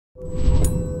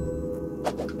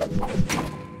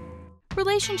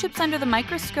Relationships under the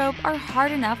microscope are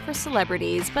hard enough for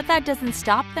celebrities, but that doesn't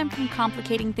stop them from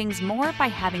complicating things more by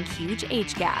having huge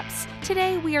age gaps.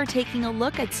 Today, we are taking a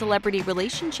look at celebrity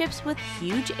relationships with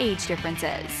huge age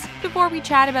differences. Before we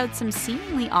chat about some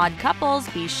seemingly odd couples,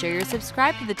 be sure you're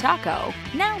subscribed to The Taco.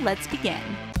 Now let's begin.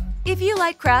 If you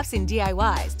like crafts and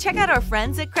DIYs, check out our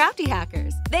friends at Crafty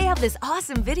Hackers. They have this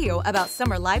awesome video about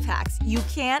summer life hacks you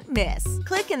can't miss.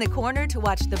 Click in the corner to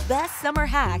watch the best summer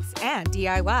hacks and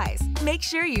DIYs. Make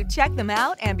sure you check them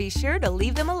out and be sure to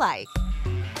leave them a like.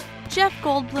 Jeff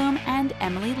Goldblum and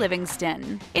Emily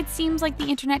Livingston. It seems like the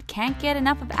internet can't get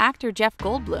enough of actor Jeff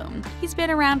Goldblum. He's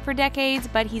been around for decades,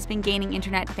 but he's been gaining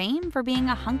internet fame for being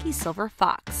a hunky silver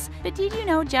fox. But did you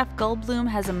know Jeff Goldblum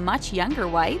has a much younger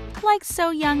wife? Like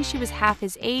so young she was half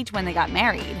his age when they got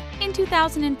married. In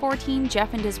 2014,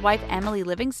 Jeff and his wife Emily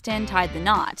Livingston tied the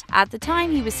knot. At the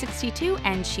time, he was 62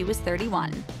 and she was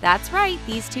 31. That's right,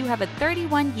 these two have a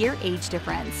 31-year age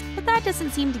difference. But that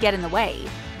doesn't seem to get in the way.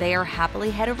 They are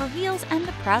happily head over heels and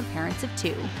the proud parents of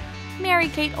two.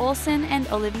 Mary-Kate Olsen and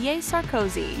Olivier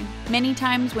Sarkozy. Many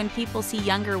times when people see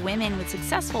younger women with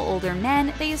successful older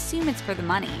men, they assume it's for the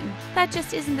money. That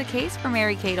just isn't the case for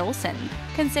Mary-Kate Olsen.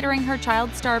 Considering her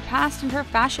child star past and her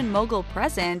fashion mogul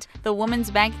present, the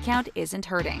woman's bank account isn't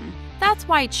hurting. That's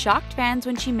why it shocked fans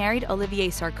when she married Olivier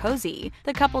Sarkozy.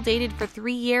 The couple dated for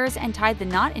 3 years and tied the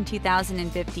knot in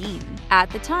 2015. At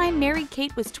the time,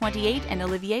 Mary-Kate was 28 and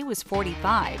Olivier was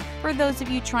 45. For those of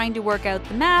you trying to work out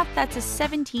the math, that's a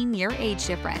 17-year age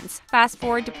difference. Fast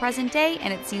forward to present day,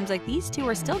 and it seems like these two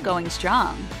are still going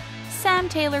strong. Sam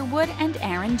Taylor Wood and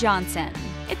Aaron Johnson.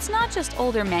 It's not just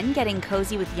older men getting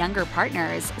cozy with younger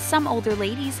partners. Some older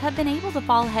ladies have been able to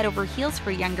fall head over heels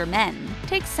for younger men.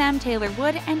 Take Sam Taylor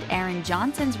Wood and Aaron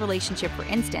Johnson's relationship for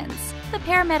instance. The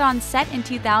pair met on set in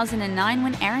 2009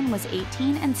 when Aaron was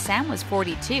 18 and Sam was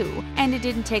 42, and it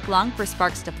didn't take long for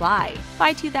sparks to fly.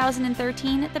 By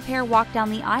 2013, the pair walked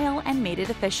down the aisle and made it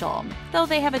official. Though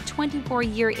they have a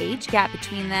 24-year age gap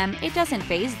between them, it doesn't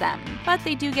faze them. But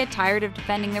they do get tired of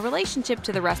defending the relationship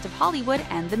to the rest of Hollywood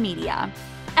and the media.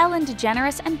 Ellen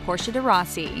DeGeneres and Portia de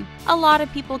Rossi. A lot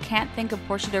of people can't think of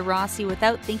Portia de Rossi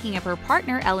without thinking of her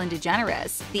partner Ellen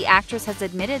DeGeneres. The actress has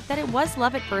admitted that it was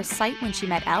love at first sight when she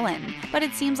met Ellen, but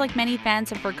it seems like many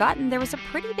fans have forgotten there was a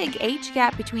pretty big age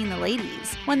gap between the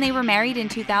ladies. When they were married in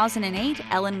 2008,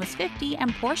 Ellen was 50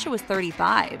 and Portia was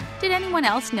 35. Did anyone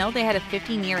else know they had a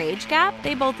 15-year age gap?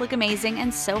 They both look amazing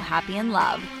and so happy in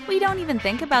love. We don't even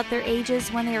think about their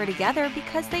ages when they are together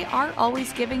because they are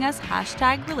always giving us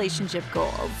 #relationship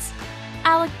goals.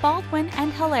 Alec Baldwin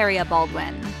and Hilaria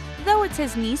Baldwin. Though it's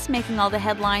his niece making all the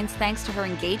headlines thanks to her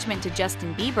engagement to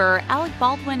Justin Bieber, Alec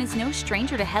Baldwin is no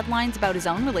stranger to headlines about his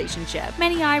own relationship.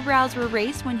 Many eyebrows were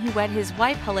raised when he wed his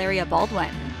wife Hilaria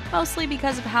Baldwin, mostly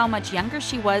because of how much younger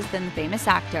she was than the famous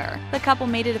actor. The couple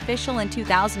made it official in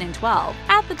 2012.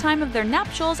 At the time of their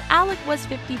nuptials, Alec was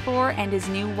 54 and his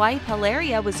new wife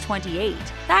Hilaria was 28.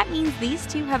 That means these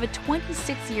two have a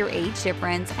 26-year age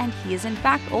difference, and he is in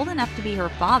fact old enough to be her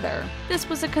father. This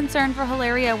was a concern for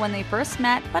Hilaria when they first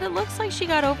met, but it looks like she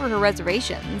got over her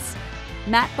reservations.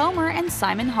 Matt Bomer and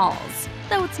Simon Halls.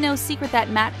 Though it's no secret that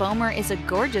Matt Bomer is a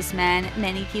gorgeous man,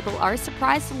 many people are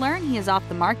surprised to learn he is off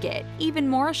the market. Even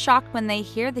more shocked when they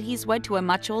hear that he's wed to a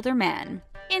much older man.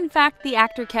 In fact, the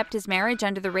actor kept his marriage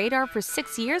under the radar for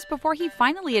 6 years before he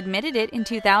finally admitted it in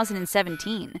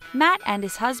 2017. Matt and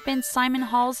his husband, Simon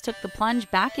Halls, took the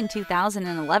plunge back in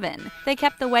 2011. They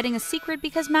kept the wedding a secret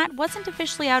because Matt wasn't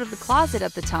officially out of the closet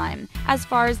at the time. As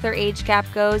far as their age gap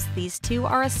goes, these two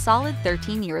are a solid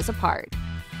 13 years apart.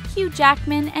 Hugh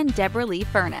Jackman and Deborah Lee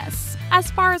Furness. As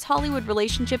far as Hollywood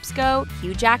relationships go,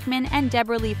 Hugh Jackman and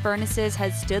Deborah Lee Furness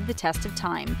has stood the test of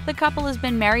time. The couple has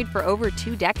been married for over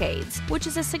 2 decades, which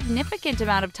is a significant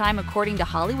amount of time according to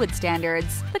Hollywood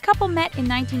standards. The couple met in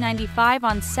 1995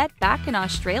 on set back in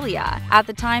Australia. At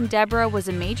the time, Deborah was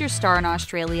a major star in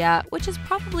Australia, which is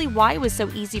probably why it was so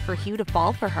easy for Hugh to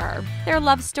fall for her. Their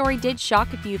love story did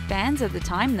shock a few fans at the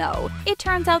time, though. It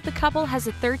turns out the couple has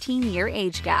a 13-year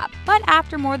age gap, but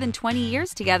after more than 20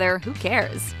 years together, who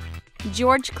cares?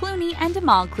 George Clooney and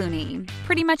Amal Clooney.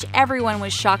 Pretty much everyone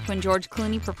was shocked when George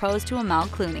Clooney proposed to Amal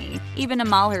Clooney. Even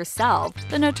Amal herself.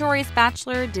 The notorious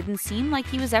bachelor didn't seem like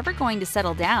he was ever going to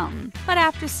settle down. But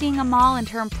after seeing Amal and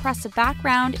her impressive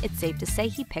background, it's safe to say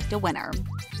he picked a winner.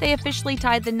 They officially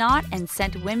tied the knot and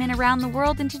sent women around the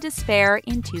world into despair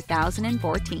in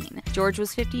 2014. George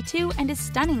was 52 and his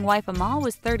stunning wife Amal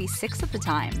was 36 at the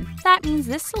time. That means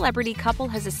this celebrity couple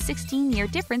has a 16-year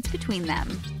difference between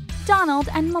them. Donald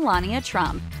and Melania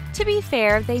Trump. To be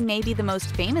fair, they may be the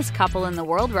most famous couple in the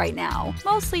world right now,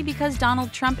 mostly because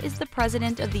Donald Trump is the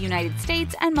President of the United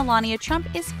States and Melania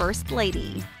Trump is First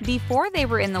Lady. Before they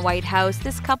were in the White House,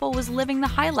 this couple was living the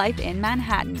high life in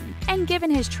Manhattan. And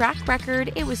given his track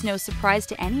record, it was no surprise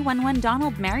to anyone when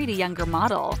Donald married a younger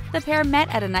model. The pair met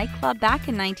at a nightclub back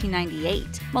in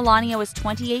 1998. Melania was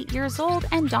 28 years old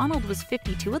and Donald was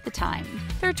 52 at the time.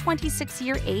 Their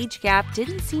 26-year age gap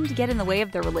didn't seem to get in the way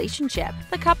of their relationship.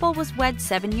 The couple was wed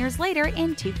 7 years later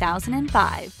in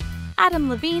 2005. Adam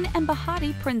Levine and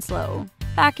Behati Prinsloo.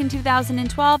 Back in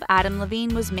 2012, Adam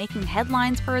Levine was making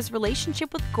headlines for his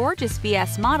relationship with gorgeous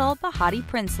VS model Behati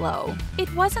Prinsloo.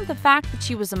 It wasn't the fact that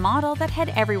she was a model that had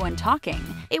everyone talking.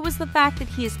 It was the fact that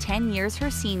he is 10 years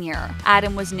her senior.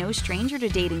 Adam was no stranger to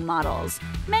dating models.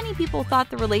 Many people thought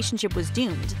the relationship was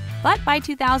doomed. But by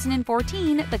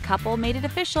 2014, the couple made it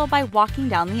official by walking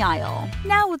down the aisle.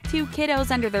 Now with 2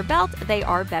 kiddos under their belt, they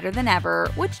are better than ever,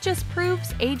 which just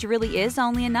proves age really is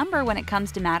only a number when it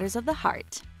comes to matters of the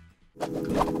heart.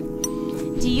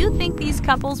 Do you think these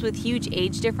couples with huge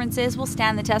age differences will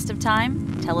stand the test of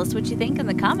time? Tell us what you think in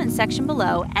the comments section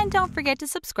below, and don't forget to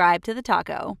subscribe to The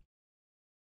Taco.